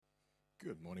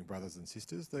Good morning, brothers and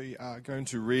sisters. They are going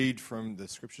to read from the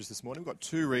scriptures this morning. We've got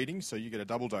two readings, so you get a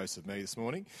double dose of me this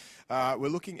morning. We're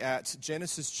looking at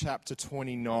Genesis chapter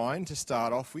 29 to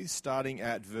start off with, starting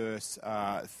at verse...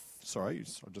 I'll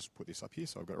just put this up here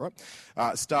so I've got it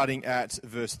right. Starting at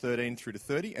verse 13 through to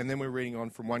 30, and then we're reading on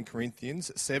from 1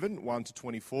 Corinthians 7, 1 to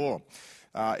 24.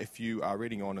 If you are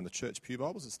reading on in the Church Pew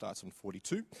Bibles, it starts on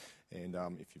 42, and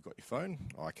if you've got your phone,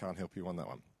 I can't help you on that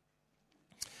one.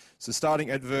 So starting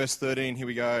at verse 13, here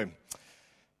we go.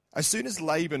 As soon as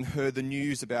Laban heard the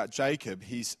news about Jacob,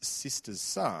 his sister's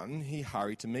son, he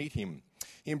hurried to meet him.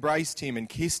 He embraced him and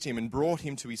kissed him and brought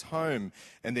him to his home,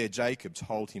 and there Jacob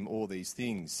told him all these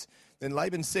things. Then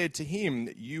Laban said to him,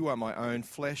 "You are my own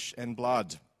flesh and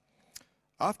blood."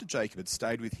 After Jacob had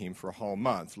stayed with him for a whole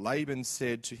month, Laban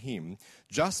said to him,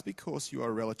 "Just because you are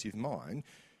a relative of mine,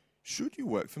 should you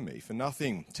work for me for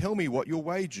nothing? Tell me what your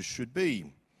wages should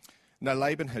be." Now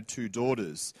Laban had two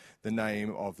daughters. The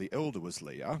name of the elder was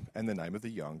Leah, and the name of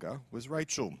the younger was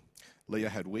Rachel. Leah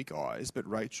had weak eyes, but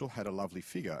Rachel had a lovely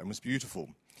figure and was beautiful.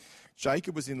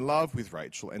 Jacob was in love with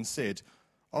Rachel and said,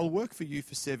 "I'll work for you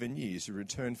for 7 years in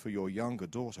return for your younger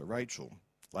daughter, Rachel."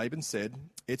 Laban said,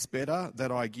 "It's better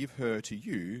that I give her to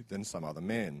you than some other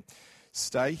man.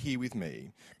 Stay here with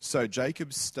me." So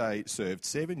Jacob served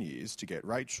 7 years to get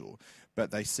Rachel,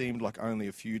 but they seemed like only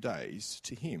a few days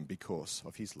to him because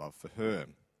of his love for her.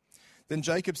 Then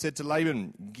Jacob said to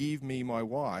Laban, "Give me my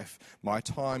wife. My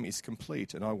time is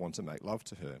complete and I want to make love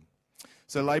to her."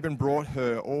 So Laban brought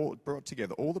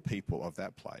together all the people of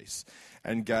that place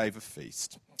and gave a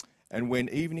feast. And when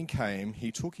evening came,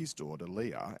 he took his daughter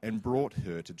Leah and brought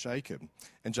her to Jacob,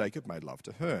 and Jacob made love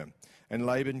to her. And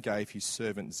Laban gave his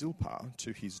servant Zilpah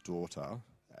to his daughter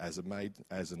as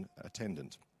an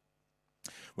attendant.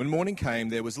 When morning came,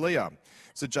 there was Leah.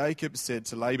 So Jacob said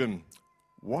to Laban,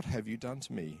 "What have you done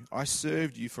to me? I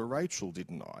served you for Rachel,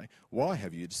 didn't I? Why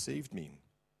have you deceived me?"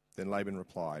 Then Laban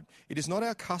replied, "It is not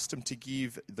our custom to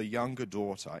give the younger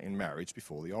daughter in marriage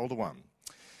before the older one.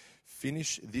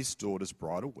 Finish this daughter's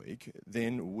bridal week,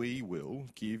 then we will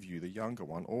give you the younger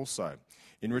one also,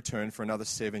 in return for another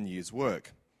 7 years'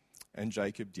 work." And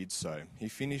Jacob did so. He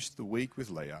finished the week with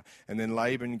Leah, and then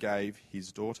Laban gave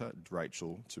his daughter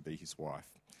Rachel to be his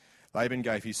wife. Laban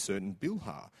gave his servant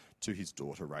Bilhah to his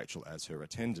daughter Rachel as her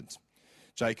attendant.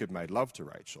 Jacob made love to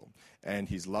Rachel, and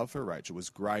his love for Rachel was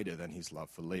greater than his love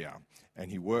for Leah,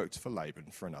 and he worked for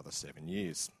Laban for another 7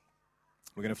 years.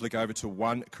 We're going to flick over to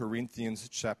 1 Corinthians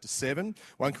chapter 7.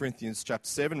 1 Corinthians chapter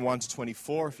 7, 1 to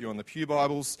 24, if you're on the Pew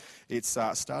Bibles. It's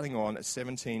starting on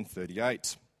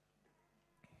 1738.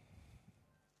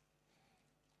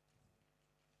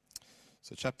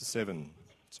 So chapter 7.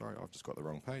 Sorry, I've just got the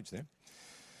wrong page there.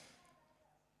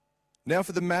 "Now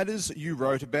for the matters you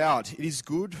wrote about, it is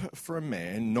good for a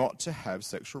man not to have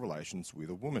sexual relations with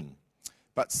a woman.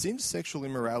 But since sexual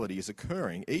immorality is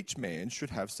occurring, each man should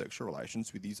have sexual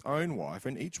relations with his own wife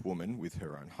and each woman with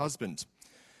her own husband.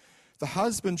 The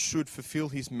husband should fulfill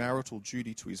his marital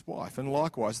duty to his wife, and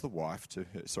likewise the wife to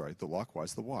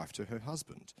her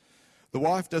husband. The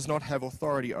wife does not have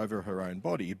authority over her own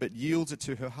body, but yields it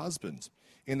to her husband.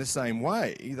 In the same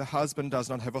way, the husband does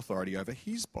not have authority over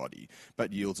his body,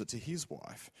 but yields it to his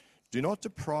wife. Do not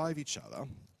deprive each other,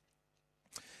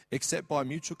 except by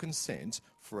mutual consent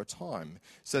for a time,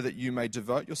 so that you may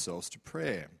devote yourselves to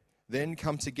prayer. Then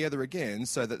come together again,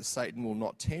 so that Satan will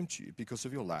not tempt you because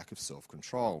of your lack of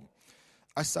self-control.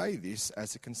 I say this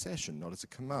as a concession, not as a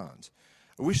command.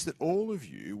 I wish that all of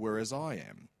you were as I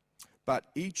am.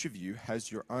 But each of you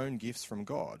has your own gifts from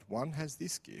God. One has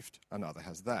this gift, another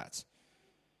has that.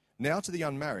 Now to the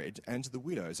unmarried and to the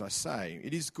widows I say,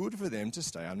 it is good for them to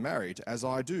stay unmarried, as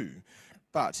I do.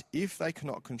 But if they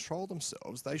cannot control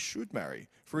themselves, they should marry,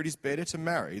 for it is better to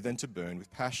marry than to burn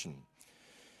with passion.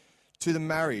 To the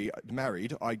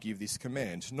married I give this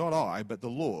command, not I, but the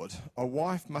Lord. A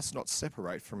wife must not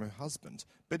separate from her husband,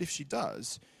 but if she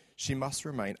does, she must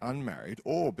remain unmarried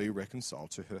or be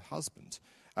reconciled to her husband,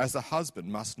 as the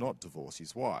husband must not divorce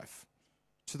his wife.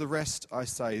 To the rest I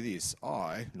say this,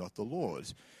 I, not the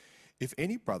Lord. If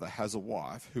any brother has a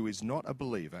wife who is not a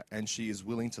believer and she is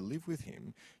willing to live with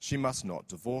him, she must not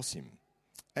divorce him.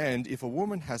 And if a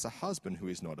woman has a husband who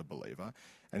is not a believer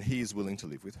and he is willing to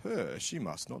live with her, she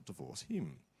must not divorce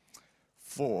him.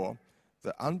 For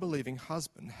the unbelieving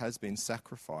husband has been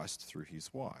sacrificed through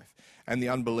his wife, and the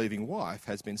unbelieving wife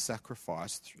has been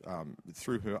sacrificed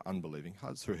through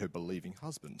her believing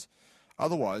husband.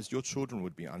 Otherwise, your children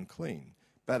would be unclean,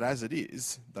 but as it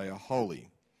is, they are holy.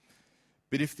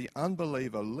 But if the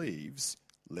unbeliever leaves,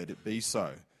 let it be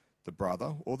so. The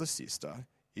brother or the sister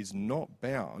is not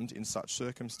bound in such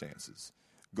circumstances.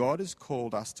 God has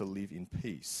called us to live in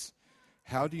peace.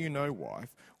 How do you know,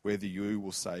 wife, whether you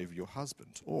will save your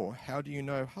husband? Or how do you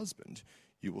know, husband,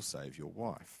 you will save your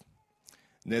wife?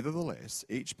 Nevertheless,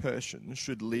 each person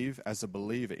should live as a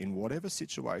believer in whatever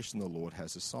situation the Lord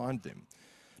has assigned them,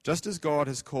 just as God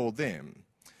has called them.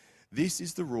 This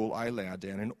is the rule I lay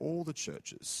down in all the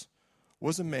churches.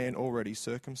 Was a man already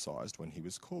circumcised when he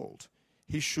was called?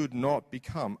 He should not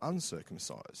become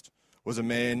uncircumcised. Was a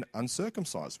man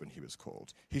uncircumcised when he was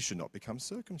called? He should not become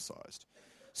circumcised.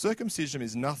 Circumcision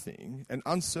is nothing, and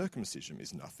uncircumcision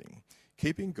is nothing.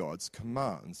 Keeping God's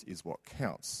commands is what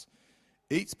counts.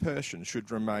 Each person should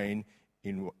remain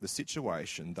in the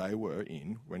situation they were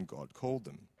in when God called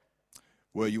them.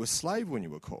 Were you a slave when you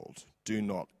were called? Do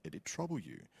not let it trouble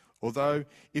you. Although,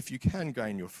 if you can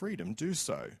gain your freedom, do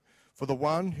so. For the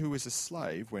one who is a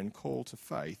slave when called to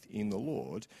faith in the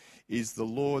Lord is the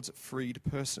Lord's freed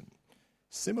person.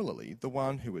 Similarly, the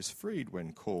one who is freed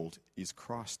when called is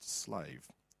Christ's slave.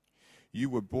 You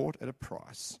were bought at a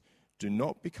price. Do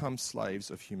not become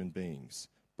slaves of human beings.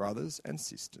 Brothers and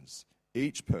sisters,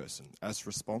 each person, as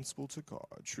responsible to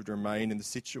God, should remain in the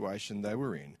situation they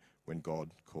were in when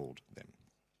God called them.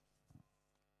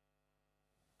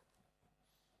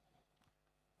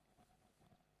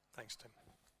 Thanks, Tim.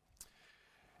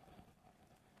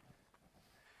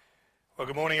 Well,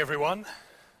 good morning, everyone.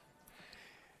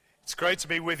 It's great to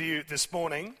be with you this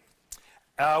morning.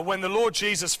 When the Lord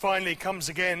Jesus finally comes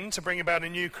again to bring about a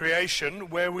new creation,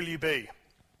 where will you be?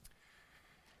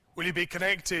 Will you be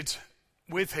connected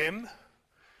with him,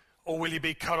 or will you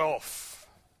be cut off?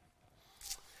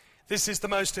 This is the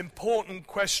most important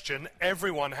question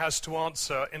everyone has to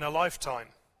answer in a lifetime,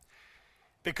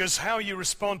 because how you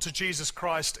respond to Jesus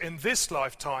Christ in this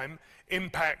lifetime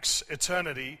impacts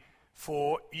eternity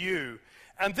for you.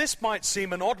 And this might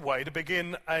seem an odd way to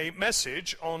begin a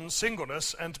message on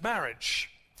singleness and marriage,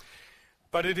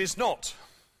 but it is not.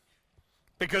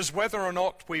 Because whether or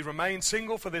not we remain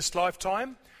single for this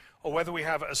lifetime, or whether we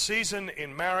have a season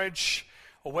in marriage,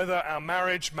 or whether our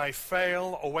marriage may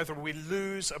fail, or whether we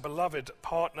lose a beloved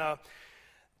partner,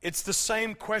 it's the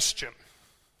same question.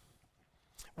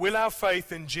 Will our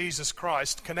faith in Jesus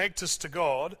Christ connect us to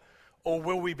God, or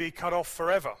will we be cut off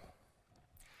forever?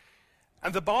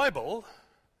 And the Bible,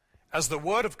 as the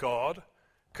Word of God,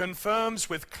 confirms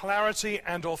with clarity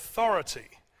and authority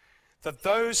that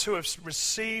those who have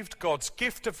received God's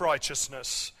gift of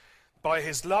righteousness by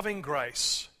his loving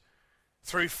grace,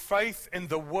 through faith in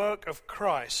the work of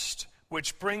Christ,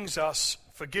 which brings us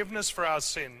forgiveness for our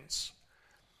sins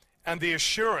and the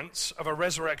assurance of a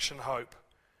resurrection hope,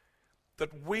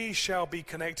 that we shall be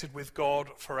connected with God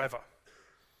forever,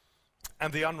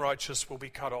 and the unrighteous will be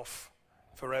cut off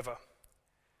forever.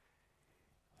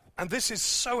 And this is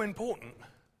so important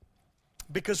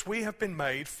because we have been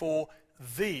made for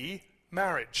the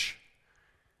marriage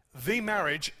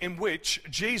in which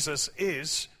Jesus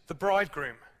is the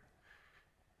bridegroom.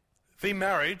 The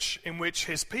marriage in which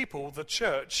his people, the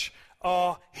church,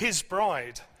 are his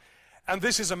bride. And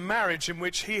this is a marriage in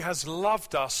which he has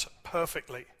loved us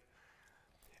perfectly.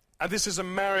 And this is a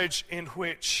marriage in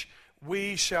which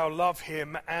we shall love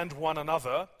him and one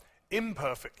another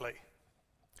imperfectly.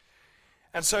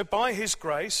 And so by his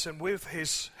grace and with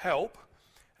his help,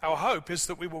 our hope is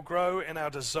that we will grow in our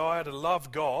desire to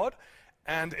love God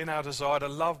and in our desire to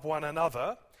love one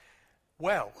another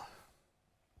well,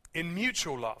 in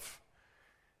mutual love,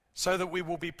 so that we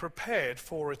will be prepared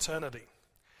for eternity.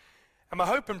 And my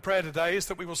hope and prayer today is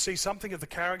that we will see something of the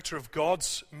character of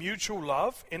God's mutual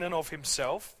love in and of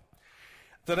himself,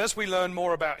 that as we learn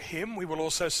more about him, we will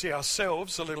also see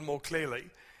ourselves a little more clearly,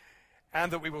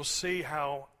 and that we will see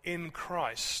how in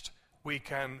Christ we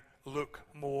can look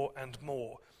more and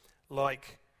more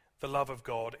like the love of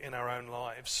God in our own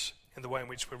lives, in the way in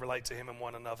which we relate to him and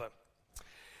one another,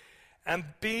 and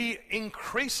be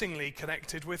increasingly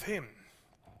connected with him,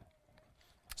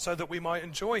 so that we might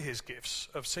enjoy his gifts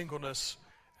of singleness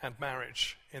and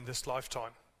marriage in this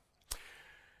lifetime.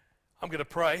 I'm going to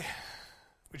pray.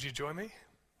 Would you join me?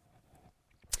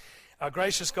 Our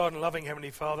gracious God and loving Heavenly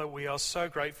Father, we are so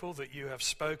grateful that you have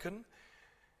spoken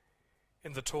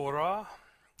in the Torah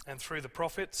and through the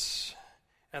prophets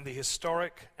and the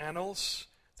historic annals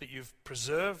that you've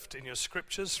preserved in your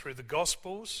scriptures through the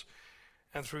Gospels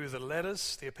and through the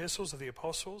letters, the epistles of the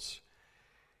apostles,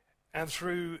 and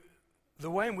through the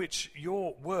way in which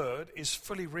your word is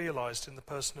fully realized in the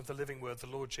person of the living word, the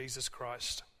Lord Jesus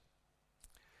Christ.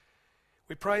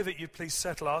 We pray that you please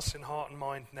settle us in heart and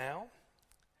mind now.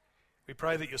 We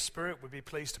pray that your Spirit would be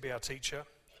pleased to be our teacher.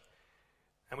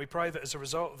 And we pray that as a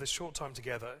result of this short time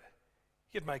together,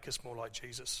 you'd make us more like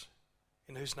Jesus,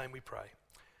 in whose name we pray.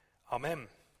 Amen.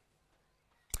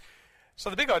 So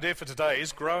the big idea for today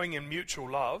is growing in mutual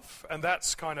love, and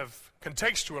that's kind of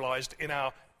contextualized in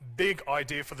our big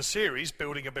idea for the series,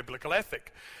 Building a Biblical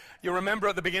Ethic. You'll remember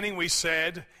at the beginning we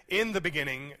said, in the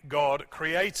beginning, God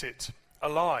created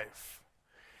alive.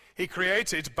 He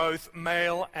created both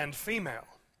male and female.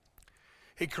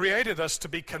 He created us to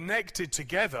be connected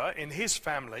together in his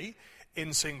family,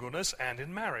 in singleness and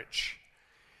in marriage.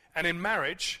 And in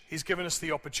marriage, he's given us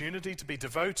the opportunity to be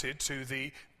devoted to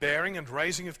the bearing and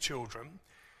raising of children,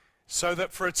 so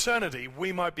that for eternity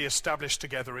we might be established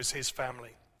together as his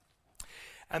family.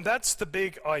 And that's the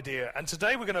big idea. And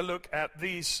today we're going to look at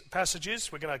these passages.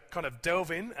 We're going to kind of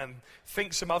delve in and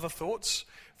think some other thoughts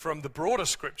from the broader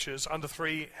scriptures under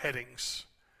three headings: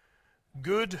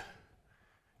 good,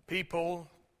 people,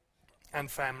 and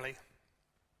family.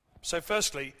 So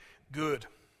firstly, good.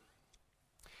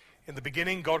 In the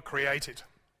beginning, God created.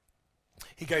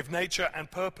 He gave nature and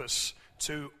purpose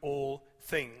to all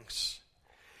things.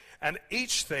 And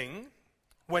each thing,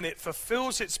 when it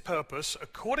fulfills its purpose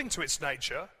according to its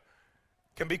nature,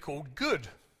 can be called good.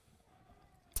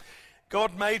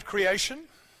 God made creation,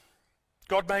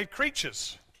 God made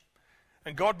creatures,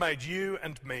 and God made you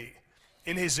and me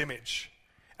in his image.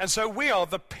 And so we are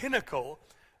the pinnacle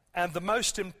and the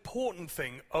most important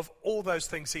thing of all those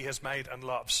things he has made and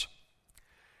loves.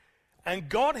 And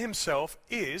God himself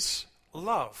is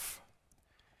love.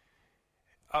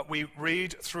 We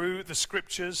read through the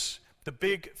scriptures the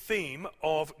big theme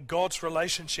of God's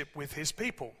relationship with his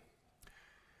people.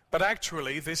 But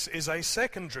actually, this is a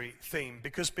secondary theme,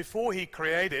 because before he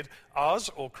created us,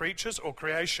 or creatures, or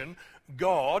creation,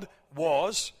 God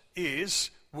was,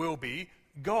 is, will be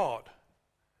God.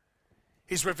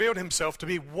 He's revealed himself to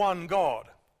be one God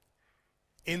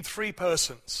in three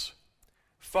persons: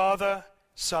 Father,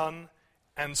 Son,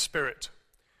 and Spirit.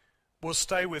 We'll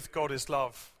stay with God is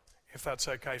love, if that's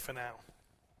okay for now.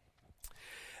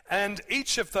 And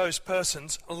each of those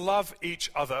persons love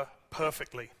each other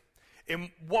perfectly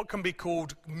in what can be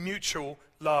called mutual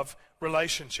love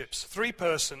relationships. Three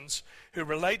persons who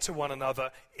relate to one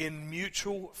another in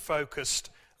mutual focused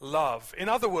love. In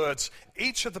other words,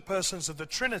 each of the persons of the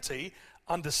Trinity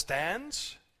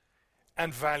understands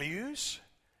and values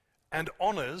and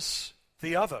honors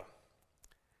the other.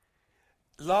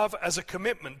 Love as a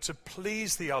commitment to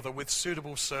please the other with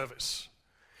suitable service.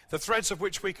 The threads of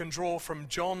which we can draw from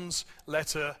John's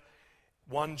letter,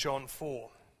 1 John 4.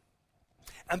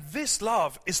 And this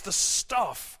love is the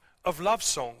stuff of love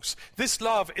songs. This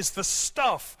love is the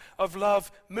stuff of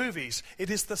love movies. It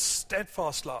is the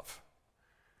steadfast love,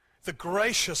 the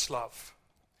gracious love,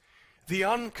 the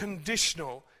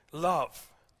unconditional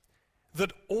love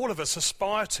that all of us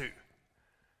aspire to.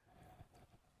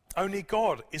 Only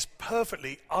God is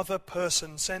perfectly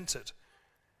other-person-centered.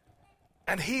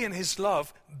 And he in his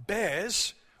love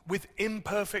bears with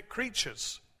imperfect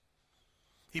creatures.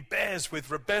 He bears with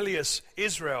rebellious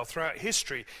Israel throughout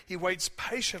history. He waits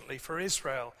patiently for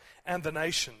Israel and the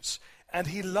nations, and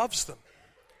he loves them.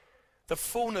 The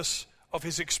fullness of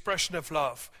his expression of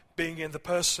love being in the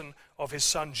person of his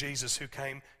son Jesus, who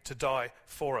came to die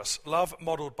for us. Love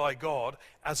modeled by God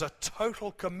as a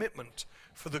total commitment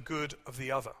for the good of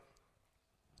the other.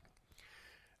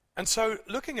 And so,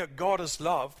 looking at God as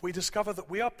love, we discover that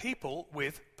we are people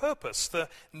with purpose. The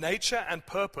nature and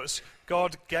purpose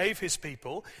God gave his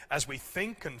people as we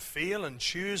think and feel and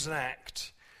choose and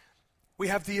act. We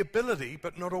have the ability,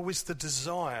 but not always the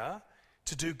desire,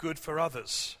 to do good for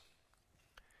others.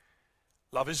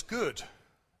 Love is good.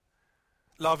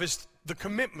 Love is the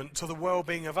commitment to the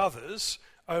well-being of others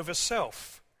over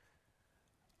self.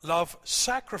 Love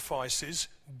sacrifices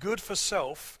good for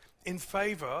self in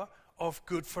favor of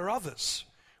good for others,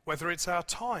 whether it's our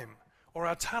time or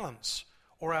our talents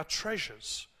or our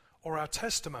treasures or our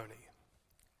testimony.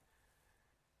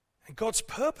 And God's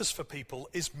purpose for people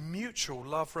is mutual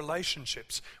love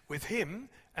relationships with him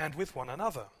and with one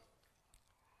another.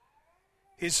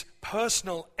 His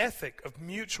personal ethic of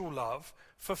mutual love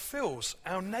fulfills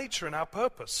our nature and our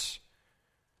purpose.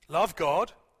 Love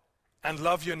God and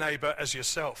love your neighbor as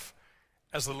yourself,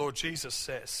 as the Lord Jesus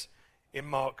says in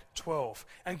Mark 12.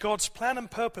 And God's plan and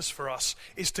purpose for us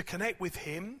is to connect with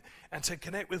him and to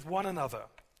connect with one another.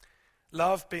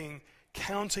 Love being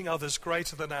counting others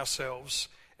greater than ourselves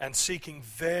and seeking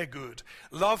their good.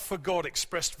 Love for God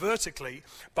expressed vertically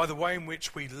by the way in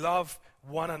which we love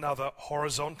one another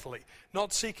horizontally,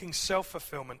 not seeking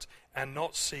self-fulfillment and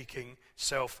not seeking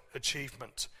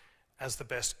self-achievement as the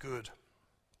best good.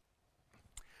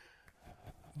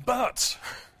 But,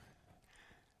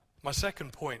 my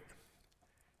second point,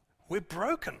 we're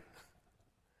broken.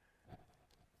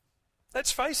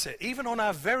 Let's face it, even on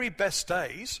our very best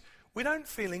days, we don't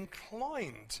feel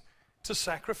inclined to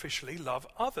sacrificially love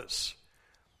others.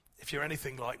 If you're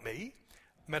anything like me,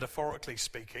 metaphorically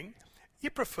speaking, you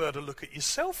prefer to look at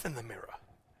yourself in the mirror.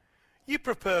 You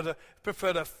prefer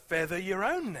to feather your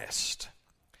own nest.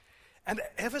 And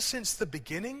ever since the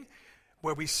beginning,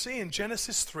 where we see in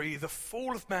Genesis 3 the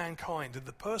fall of mankind in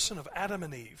the person of Adam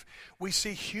and Eve, we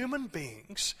see human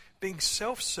beings being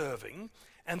self-serving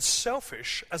and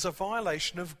selfish as a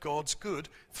violation of God's good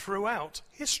throughout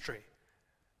history.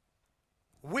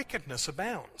 Wickedness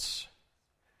abounds.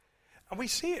 And we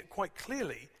see it quite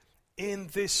clearly in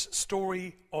this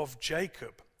story of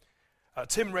Jacob.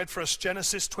 Tim read for us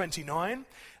Genesis 29.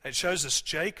 It shows us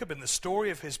Jacob in the story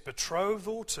of his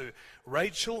betrothal to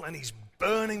Rachel, and he's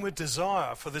burning with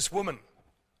desire for this woman.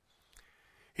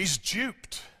 He's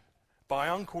duped by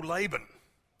Uncle Laban,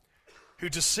 who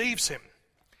deceives him.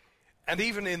 And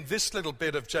even in this little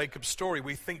bit of Jacob's story,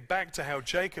 we think back to how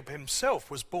Jacob himself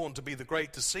was born to be the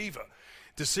great deceiver,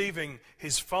 deceiving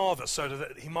his father so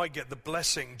that he might get the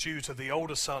blessing due to the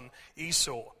older son,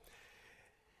 Esau.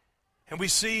 And we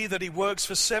see that he works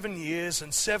for 7 years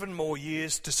and 7 more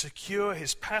years to secure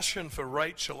his passion for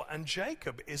Rachel. And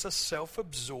Jacob is a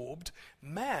self-absorbed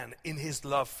man in his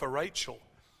love for Rachel.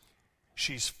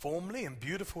 She's formely and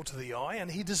beautiful to the eye,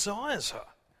 and he desires her.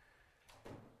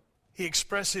 He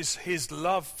expresses his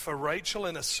love for Rachel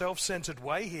in a self-centered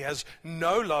way. He has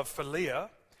no love for Leah.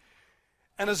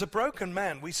 And as a broken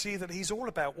man, we see that he's all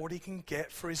about what he can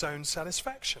get for his own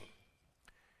satisfaction.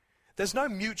 There's no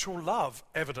mutual love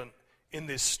evident in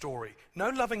this story. No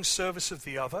loving service of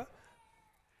the other.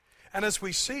 And as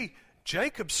we see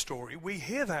Jacob's story, we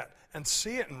hear that and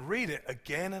see it and read it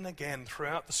again and again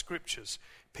throughout the scriptures.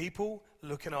 People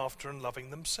looking after and loving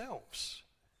themselves.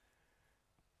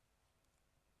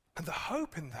 And the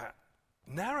hope in that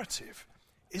narrative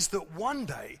is that one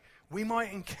day we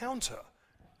might encounter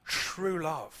true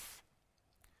love.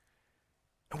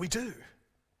 And we do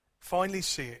finally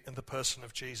see it in the person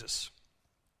of Jesus.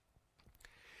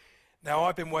 Now,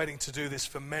 I've been waiting to do this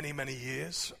for many, many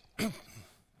years.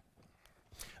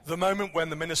 The moment when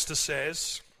the minister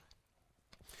says,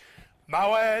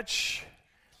 marriage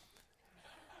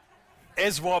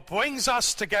is what brings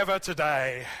us together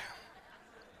today.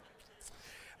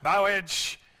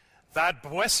 Marriage, that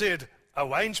blessed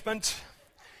arrangement,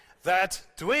 that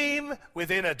dream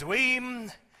within a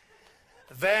dream,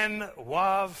 then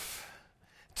love,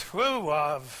 true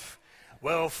love,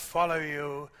 will follow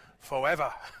you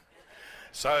forever.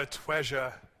 So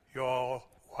treasure your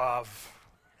love.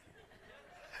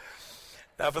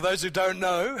 Now, for those who don't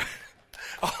know,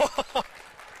 oh,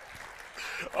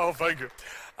 thank you.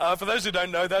 For those who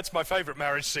don't know, that's my favorite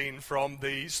marriage scene from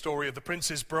the story of The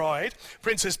Princess Bride.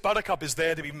 Princess Buttercup is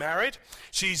there to be married.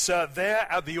 She's there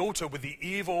at the altar with the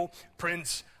evil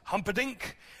Prince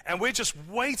Humperdinck, and we're just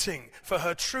waiting for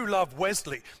her true love,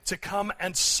 Wesley, to come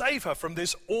and save her from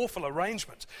this awful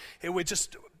arrangement. We're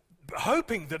just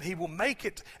hoping that he will make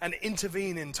it and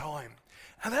intervene in time.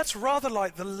 And that's rather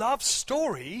like the love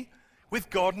story with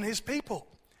God and his people.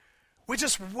 We're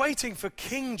just waiting for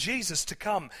King Jesus to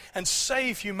come and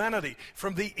save humanity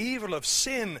from the evil of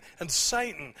sin and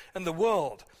Satan and the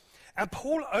world. And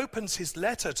Paul opens his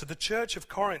letter to the church of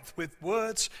Corinth with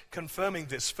words confirming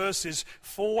this. Verses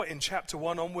 4 in chapter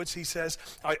 1 onwards, he says,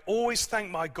 I always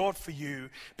thank my God for you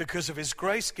because of his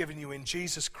grace given you in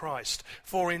Jesus Christ.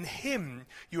 For in him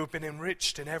you have been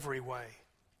enriched in every way.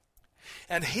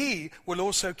 And he will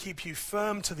also keep you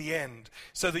firm to the end,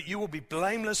 so that you will be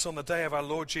blameless on the day of our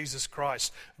Lord Jesus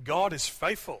Christ. God is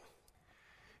faithful.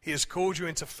 He has called you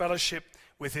into fellowship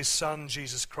with his Son,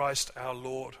 Jesus Christ, our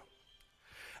Lord.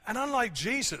 And unlike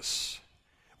Jesus,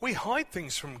 we hide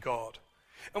things from God,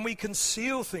 and we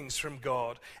conceal things from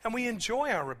God, and we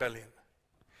enjoy our rebellion.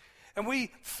 And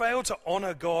we fail to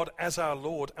honor God as our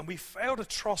Lord, and we fail to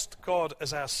trust God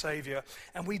as our Savior,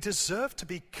 and we deserve to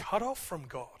be cut off from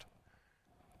God.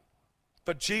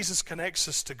 But Jesus connects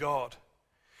us to God.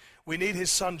 We need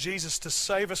his Son Jesus to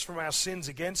save us from our sins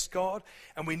against God,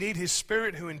 and we need his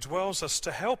Spirit who indwells us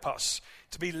to help us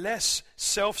to be less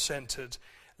self-centered,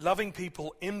 loving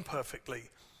people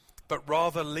imperfectly, but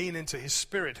rather lean into his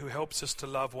Spirit who helps us to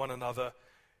love one another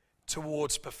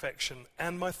towards perfection.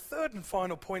 And my third and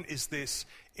final point is this: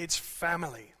 it's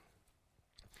family.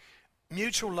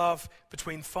 Mutual love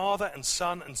between Father and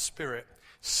Son and Spirit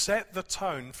set the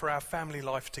tone for our family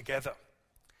life together.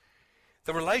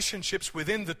 The relationships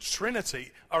within the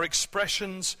Trinity are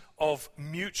expressions of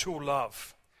mutual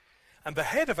love. And the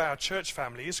head of our church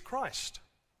family is Christ.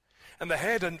 And the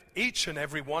head in each and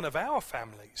every one of our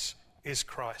families is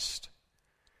Christ.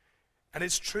 And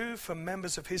it's true for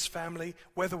members of his family,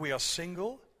 whether we are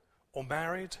single or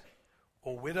married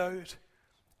or widowed.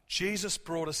 Jesus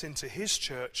brought us into his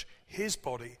church, his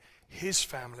body, his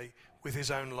family, with his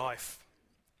own life.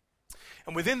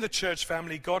 And within the church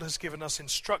family, God has given us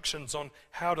instructions on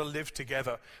how to live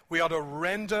together. We are to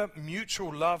render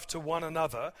mutual love to one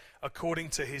another according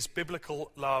to his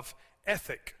biblical love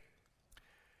ethic.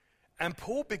 And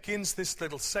Paul begins this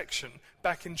little section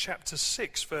back in chapter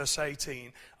 6, verse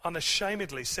 18,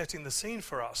 unashamedly setting the scene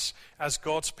for us as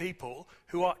God's people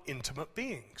who are intimate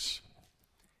beings.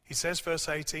 He says, verse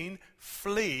 18,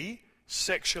 flee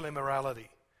sexual immorality.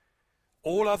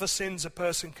 All other sins a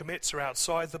person commits are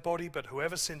outside the body, but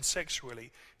whoever sins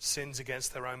sexually sins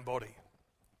against their own body.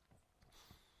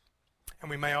 And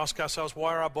we may ask ourselves,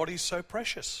 why are our bodies so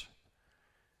precious?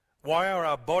 Why are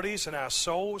our bodies and our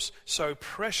souls so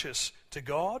precious to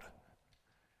God?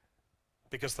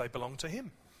 Because they belong to him.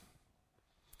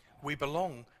 We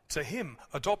belong to him,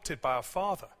 adopted by our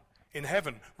Father in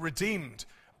heaven, redeemed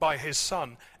by his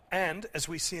Son. And, as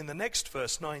we see in the next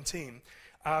verse, 19,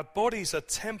 our bodies are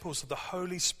temples of the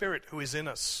Holy Spirit who is in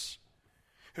us,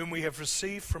 whom we have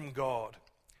received from God.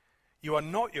 You are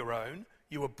not your own,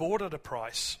 you were bought at a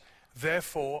price.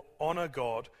 Therefore, honor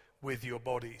God with your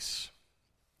bodies.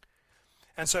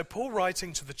 And so Paul,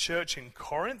 writing to the church in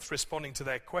Corinth, responding to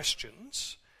their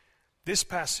questions, this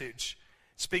passage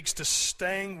speaks to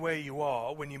staying where you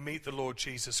are when you meet the Lord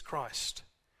Jesus Christ.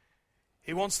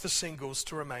 He wants the singles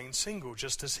to remain single,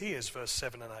 just as he is, verse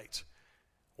 7 and 8.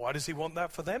 Why does he want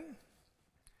that for them?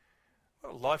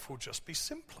 Well, life will just be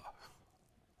simpler,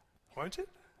 won't it?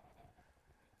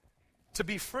 To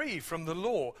be free from the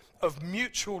law of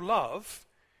mutual love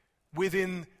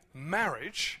within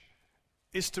marriage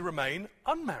is to remain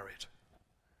unmarried.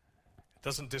 It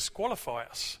doesn't disqualify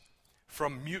us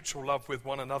from mutual love with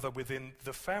one another within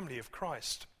the family of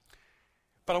Christ.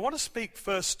 But I want to speak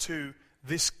first to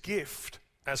this gift,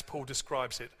 as Paul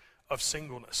describes it, of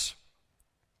singleness.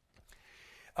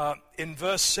 In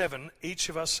verse 7, each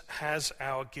of us has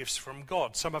our gifts from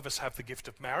God. Some of us have the gift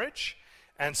of marriage,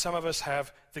 and some of us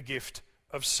have the gift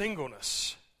of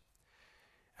singleness.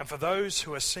 And for those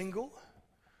who are single,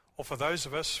 or for those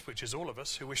of us, which is all of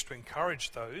us, who wish to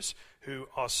encourage those who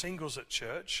are singles at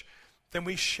church, then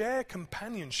we share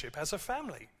companionship as a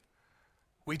family.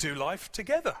 We do life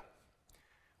together.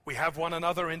 We have one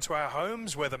another into our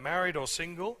homes, whether married or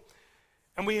single,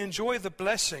 and we enjoy the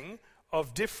blessing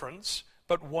of difference,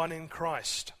 but one in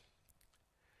Christ.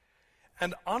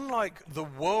 And unlike the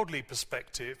worldly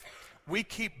perspective, we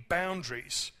keep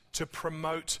boundaries to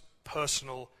promote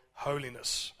personal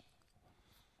holiness.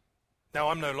 Now,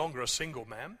 I'm no longer a single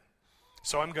man,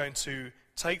 so I'm going to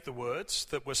take the words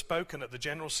that were spoken at the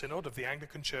General Synod of the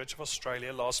Anglican Church of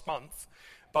Australia last month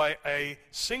by a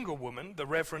single woman, the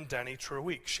Reverend Danny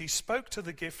Treweek. She spoke to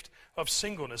the gift of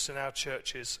singleness in our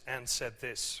churches and said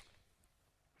this: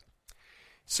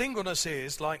 singleness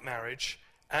is, like marriage,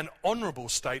 an honourable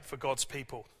state for God's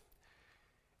people,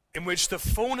 in which the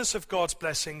fullness of God's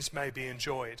blessings may be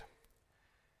enjoyed.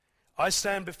 I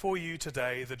stand before you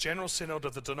today, the General Synod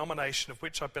of the denomination of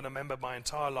which I've been a member my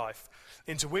entire life,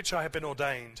 into which I have been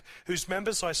ordained, whose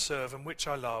members I serve and which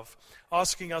I love,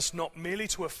 asking us not merely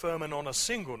to affirm and honour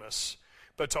singleness,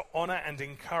 but to honour and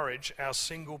encourage our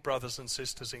single brothers and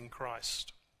sisters in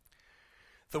Christ.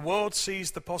 The world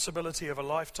sees the possibility of a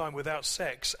lifetime without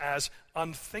sex as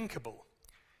unthinkable,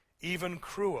 even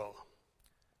cruel.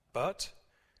 But,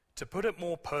 to put it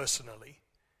more personally,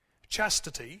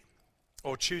 chastity,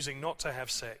 or choosing not to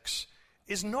have sex,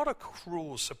 is not a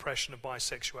cruel suppression of my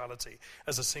sexuality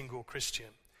as a single Christian.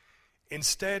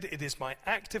 Instead, it is my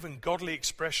active and godly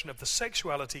expression of the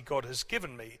sexuality God has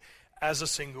given me as a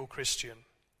single Christian.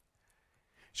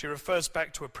 She refers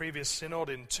back to a previous synod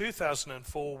in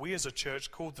 2004. We as a church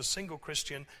called the single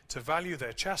Christian to value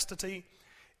their chastity.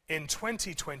 In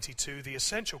 2022, the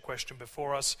essential question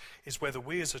before us is whether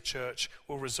we as a church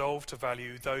will resolve to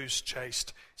value those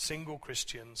chaste single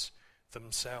Christians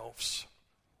themselves.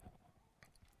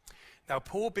 Now,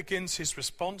 Paul begins his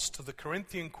response to the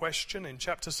Corinthian question in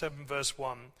chapter 7, verse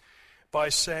 1, by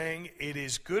saying it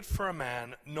is good for a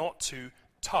man not to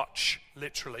touch,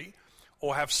 literally,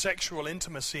 or have sexual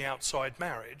intimacy outside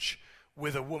marriage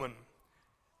with a woman,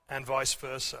 and vice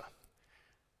versa.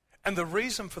 And the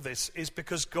reason for this is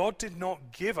because God did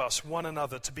not give us one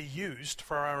another to be used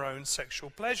for our own sexual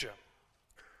pleasure.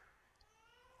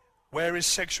 Where is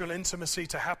sexual intimacy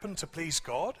to happen to please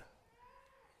God?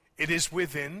 It is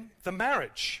within the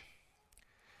marriage.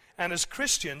 And as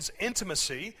Christians,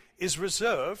 intimacy is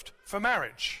reserved for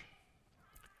marriage.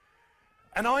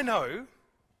 And I know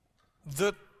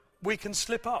that we can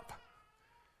slip up.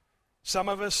 Some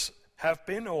of us have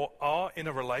been or are in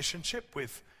a relationship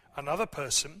with another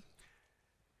person,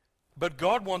 But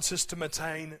God wants us to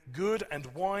maintain good and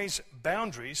wise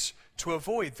boundaries to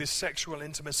avoid this sexual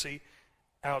intimacy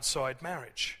outside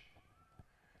marriage.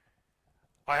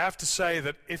 I have to say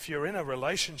that if you're in a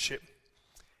relationship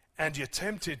and you're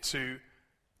tempted to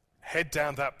head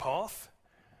down that path,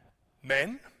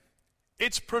 men,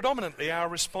 it's predominantly our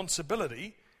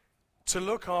responsibility to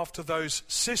look after those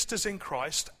sisters in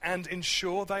Christ and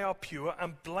ensure they are pure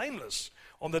and blameless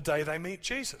on the day they meet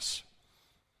Jesus.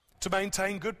 To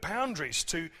maintain good boundaries,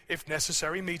 to, if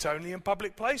necessary, meet only in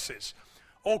public places.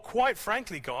 Or quite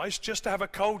frankly, guys, just to have a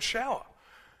cold shower.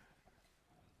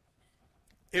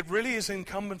 It really is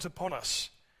incumbent upon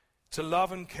us to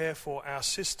love and care for our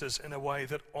sisters in a way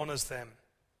that honors them.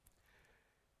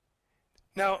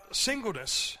 Now,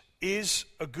 singleness is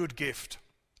a good gift.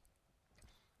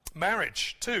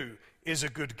 Marriage, too, is a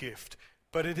good gift,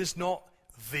 but it is not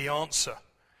the answer.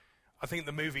 I think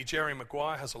the movie Jerry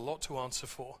Maguire has a lot to answer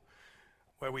for,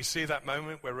 where we see that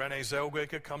moment where Renee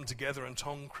Zellweger come together and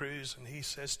Tom Cruise, and he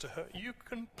says to her, "You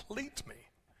complete me."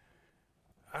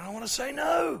 And I want to say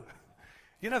no.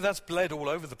 You know, that's bled all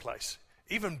over the place.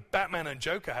 Even Batman and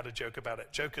Joker had a joke about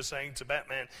it. Joker saying to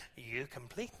Batman, "You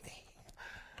complete me."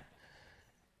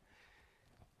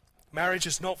 Marriage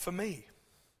is not for me.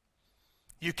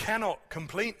 You cannot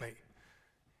complete me.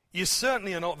 You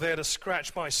certainly are not there to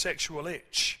scratch my sexual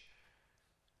itch.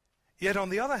 Yet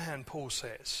on the other hand, Paul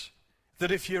says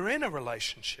that if you're in a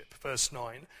relationship, verse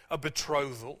 9, a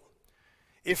betrothal,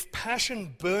 if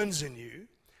passion burns in you,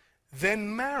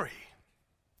 then marry.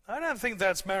 I don't think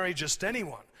that's marry just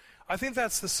anyone. I think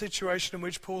that's the situation in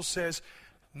which Paul says,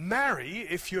 marry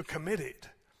if you're committed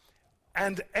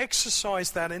and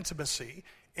exercise that intimacy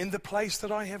in the place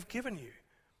that I have given you.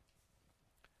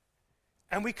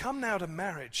 And we come now to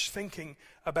marriage thinking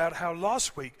about how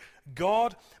last week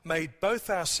God made both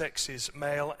our sexes,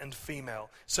 male and female,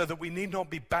 so that we need not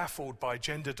be baffled by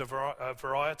gender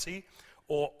variety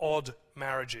or odd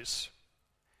marriages.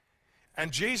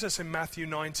 And Jesus in Matthew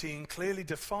 19 clearly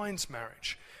defines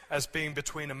marriage as being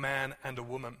between a man and a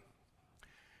woman.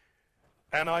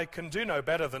 And I can do no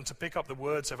better than to pick up the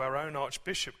words of our own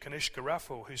Archbishop Kanishka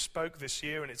Raffle, who spoke this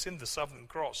year, and it's in the Southern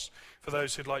Cross for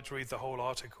those who'd like to read the whole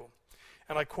article.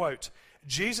 And I quote,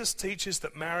 "Jesus teaches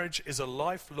that marriage is a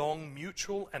lifelong,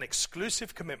 mutual and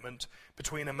exclusive commitment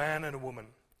between a man and a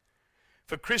woman.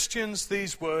 For Christians,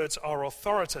 these words are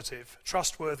authoritative,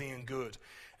 trustworthy and good,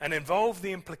 and involve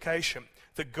the implication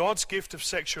that God's gift of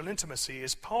sexual intimacy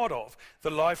is part of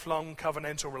the lifelong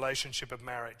covenantal relationship of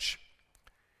marriage.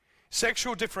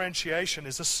 Sexual differentiation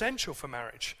is essential for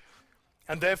marriage,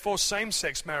 and therefore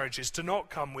same-sex marriages do not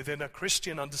come within a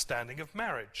Christian understanding of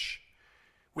marriage.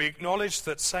 We acknowledge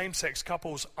that same-sex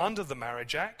couples under the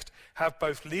Marriage Act have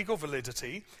both legal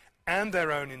validity and their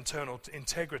own internal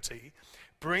integrity,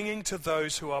 bringing to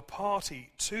those who are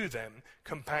party to them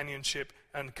companionship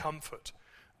and comfort.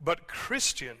 But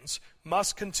Christians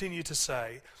must continue to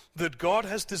say that God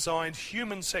has designed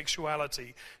human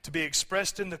sexuality to be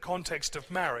expressed in the context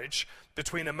of marriage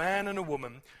between a man and a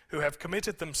woman who have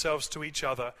committed themselves to each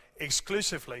other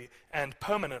exclusively and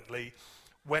permanently.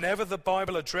 Whenever the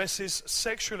Bible addresses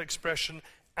sexual expression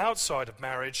outside of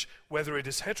marriage, whether it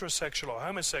is heterosexual or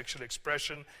homosexual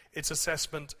expression, its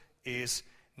assessment is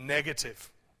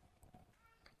negative."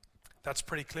 That's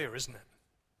pretty clear, isn't it?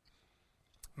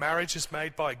 Marriage is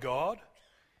made by God.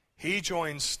 He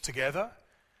joins together.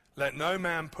 Let no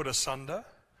man put asunder,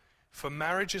 for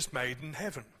marriage is made in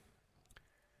heaven.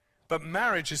 But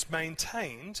marriage is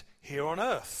maintained here on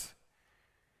earth.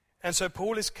 And so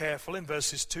Paul is careful in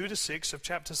verses 2 to 6 of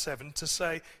chapter 7 to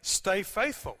say, stay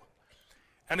faithful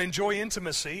and enjoy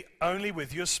intimacy only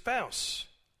with your spouse.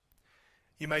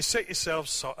 You may set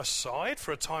yourselves aside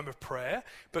for a time of prayer,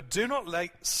 but do not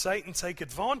let Satan take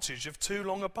advantage of too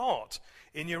long apart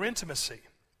in your intimacy.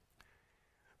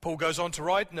 Paul goes on to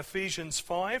write in Ephesians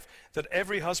 5 that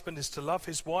every husband is to love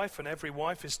his wife and every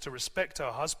wife is to respect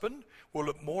her husband. We'll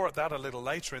look more at that a little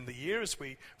later in the year as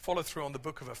we follow through on the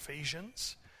book of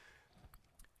Ephesians.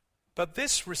 But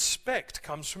this respect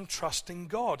comes from trusting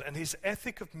God and his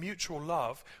ethic of mutual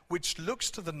love, which looks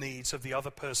to the needs of the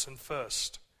other person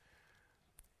first.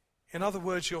 In other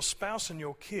words, your spouse and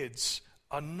your kids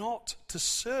are not to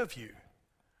serve you.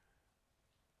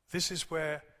 This is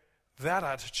where that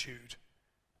attitude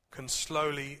can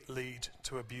slowly lead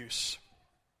to abuse.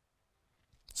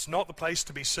 It's not the place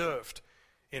to be served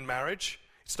in marriage.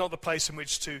 It's not the place in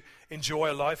which to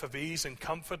enjoy a life of ease and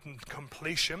comfort and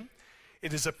completion.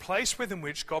 It is a place within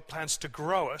which God plans to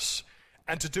grow us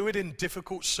and to do it in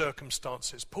difficult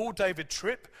circumstances. Paul David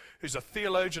Tripp, who's a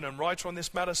theologian and writer on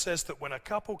this matter, says that when a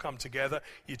couple come together,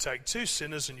 you take two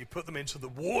sinners and you put them into the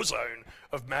war zone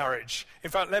of marriage.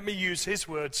 In fact, let me use his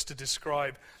words to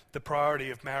describe the priority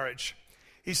of marriage.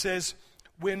 He says,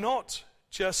 we're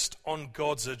just not on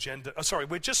God's agenda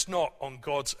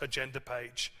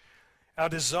page. Our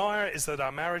desire is that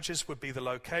our marriages would be the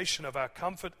location of our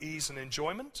comfort, ease, and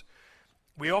enjoyment.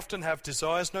 We often have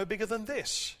desires no bigger than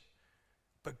this.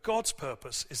 But God's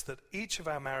purpose is that each of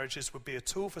our marriages would be a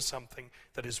tool for something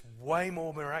that is way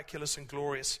more miraculous and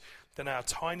glorious than our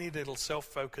tiny little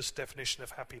self-focused definition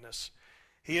of happiness.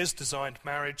 He has designed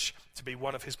marriage to be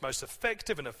one of his most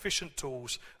effective and efficient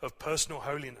tools of personal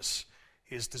holiness.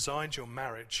 He has designed your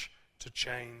marriage to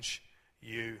change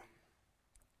you.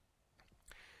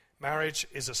 Marriage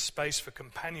is a space for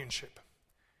companionship,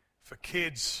 for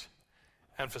kids,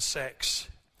 and for sex,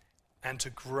 and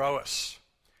to grow us.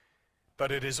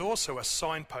 But it is also a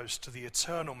signpost to the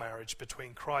eternal marriage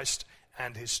between Christ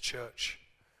and his church.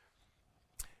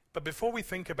 But before we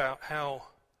think about how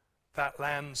that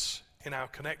lands in our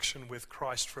connection with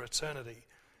Christ for eternity,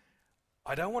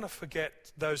 I don't want to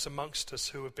forget those amongst us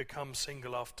who have become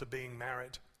single after being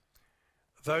married,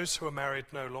 those who are married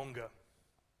no longer.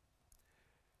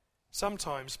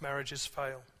 Sometimes marriages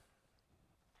fail.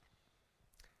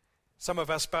 Some of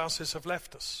our spouses have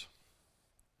left us.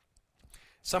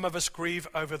 Some of us grieve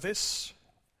over this.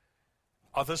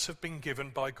 Others have been given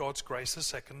by God's grace a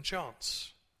second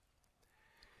chance.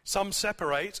 Some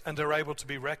separate and are able to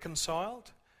be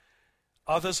reconciled.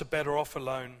 Others are better off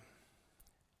alone.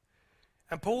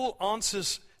 And Paul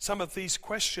answers some of these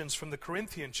questions from the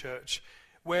Corinthian church,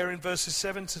 where in verses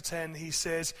 7 to 10 he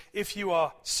says, if you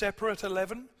are separate,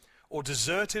 11, or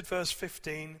deserted, verse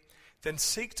 15, then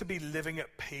seek to be living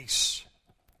at peace.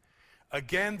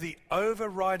 Again, the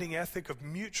overriding ethic of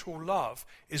mutual love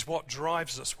is what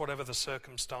drives us, whatever the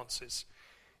circumstances.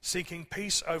 Seeking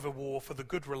peace over war for the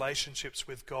good relationships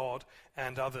with God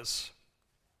and others.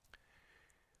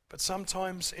 But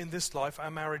sometimes in this life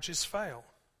our marriages fail.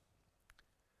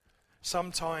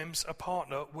 Sometimes a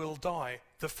partner will die,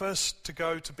 the first to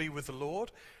go to be with the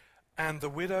Lord, and the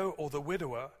widow or the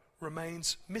widower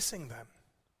remains missing them.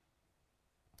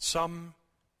 Some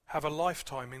have a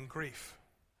lifetime in grief.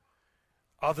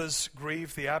 Others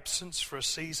grieve the absence for a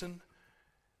season,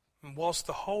 and whilst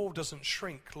the whole doesn't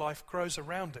shrink, life grows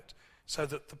around it so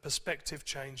that the perspective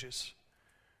changes.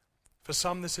 For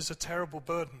some, this is a terrible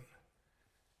burden,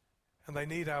 and they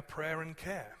need our prayer and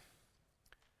care.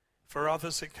 For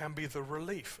others, it can be the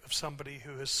relief of somebody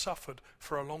who has suffered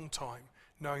for a long time,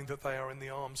 knowing that they are in the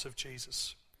arms of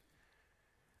Jesus.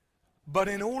 But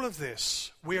in all of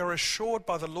this, we are assured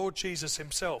by the Lord Jesus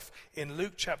himself in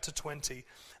Luke chapter 20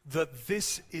 that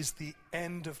this is the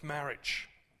end of marriage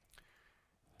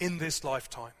in this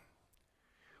lifetime.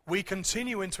 We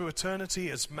continue into eternity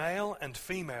as male and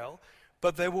female,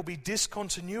 but there will be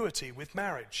discontinuity with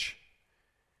marriage.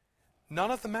 None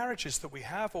of the marriages that we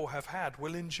have or have had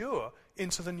will endure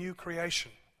into the new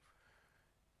creation.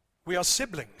 We are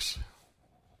siblings,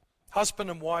 husband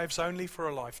and wives only for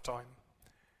a lifetime,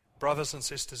 brothers and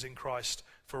sisters in Christ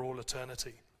for all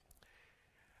eternity.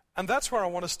 And that's where I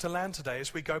want us to land today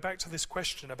as we go back to this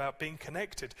question about being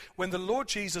connected. When the Lord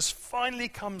Jesus finally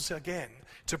comes again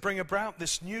to bring about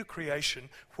this new creation,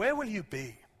 where will you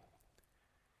be?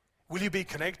 Will you be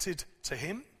connected to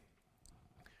him?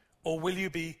 Or will you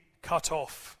be cut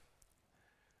off?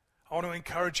 I want to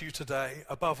encourage you today,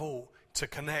 above all, to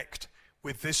connect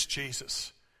with this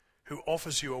Jesus who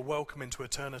offers you a welcome into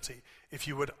eternity if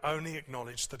you would only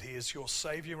acknowledge that he is your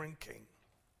Savior and King.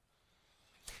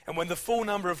 And when the full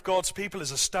number of God's people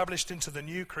is established into the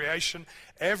new creation,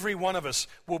 every one of us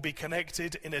will be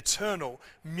connected in eternal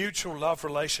mutual love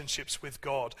relationships with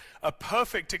God, a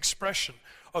perfect expression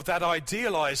of that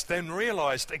idealized, then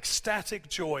realized ecstatic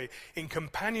joy in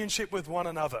companionship with one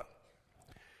another.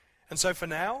 And so for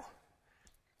now,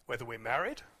 whether we're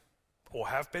married or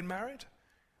have been married,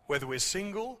 whether we're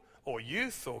single or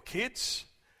youth or kids,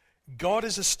 God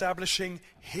is establishing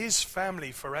his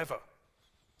family forever.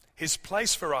 His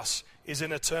place for us is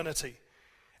in eternity.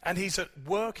 And he's at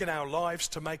work in our lives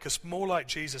to make us more like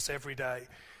Jesus every day.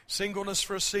 Singleness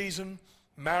for a season,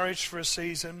 marriage for a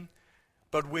season,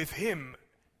 but with him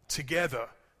together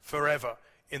forever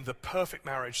in the perfect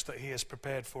marriage that he has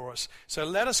prepared for us. So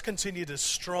let us continue to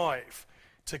strive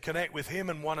to connect with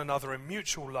him and one another in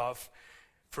mutual love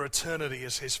for eternity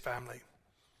as his family.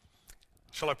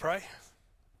 Shall I pray?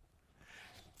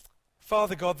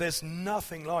 Father God, there's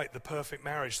nothing like the perfect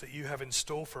marriage that you have in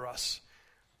store for us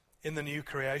in the new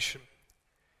creation,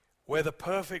 where the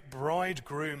perfect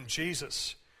bridegroom,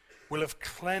 Jesus, will have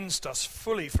cleansed us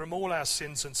fully from all our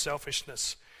sins and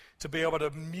selfishness, to be able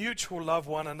to mutual love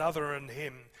one another and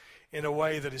him in a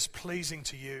way that is pleasing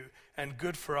to you and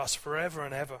good for us forever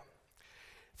and ever.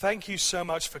 Thank you so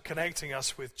much for connecting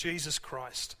us with Jesus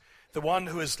Christ, the one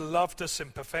who has loved us in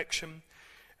perfection,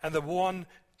 and the one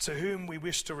to whom we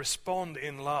wish to respond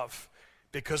in love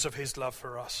because of his love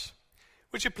for us.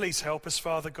 Would you please help us,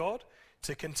 Father God,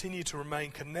 to continue to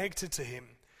remain connected to him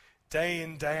day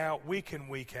in, day out, week in,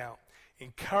 week out,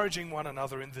 encouraging one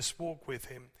another in this walk with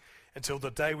him until the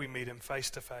day we meet him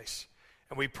face to face.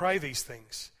 And we pray these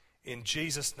things in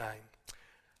Jesus' name.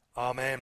 Amen.